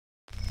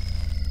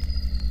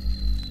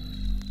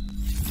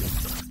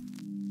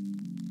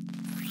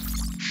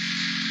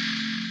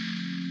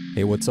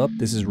Hey, what's up?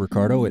 This is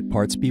Ricardo at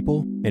Parts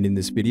People, and in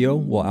this video,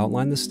 we'll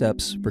outline the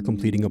steps for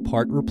completing a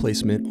part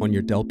replacement on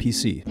your Dell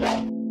PC.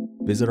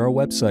 Visit our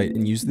website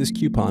and use this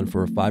coupon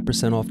for a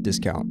 5% off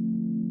discount.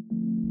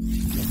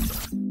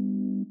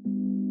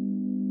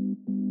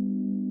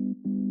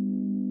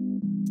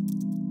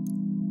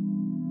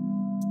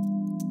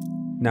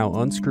 Now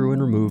unscrew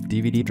and remove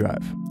DVD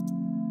drive.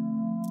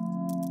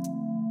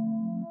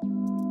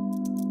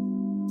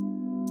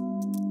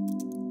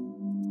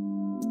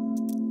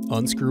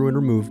 Unscrew and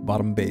remove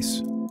bottom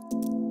base.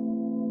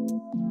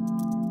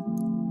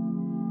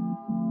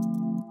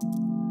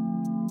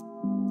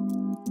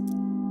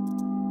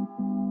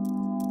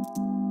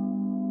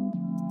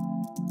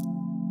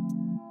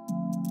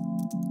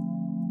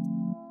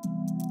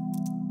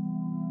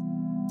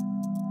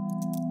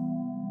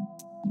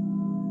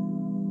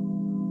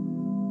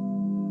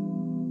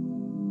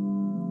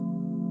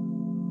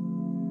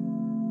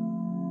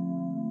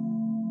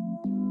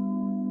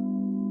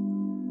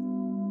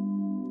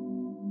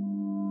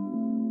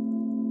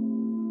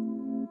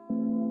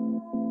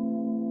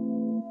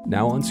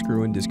 Now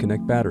unscrew and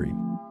disconnect battery.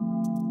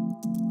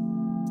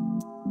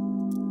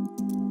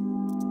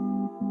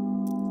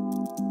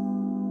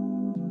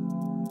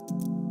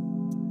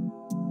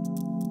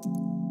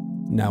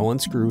 Now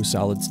unscrew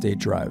solid state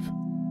drive.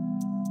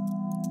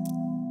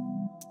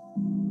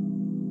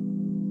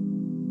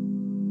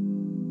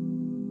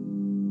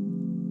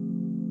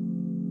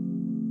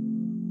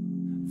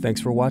 Thanks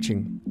for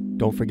watching.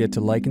 Don't forget to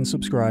like and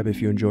subscribe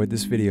if you enjoyed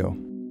this video.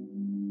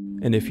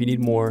 And if you need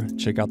more,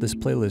 check out this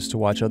playlist to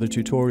watch other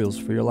tutorials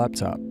for your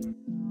laptop.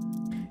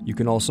 You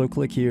can also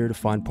click here to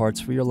find parts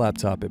for your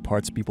laptop at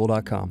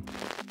partspeople.com.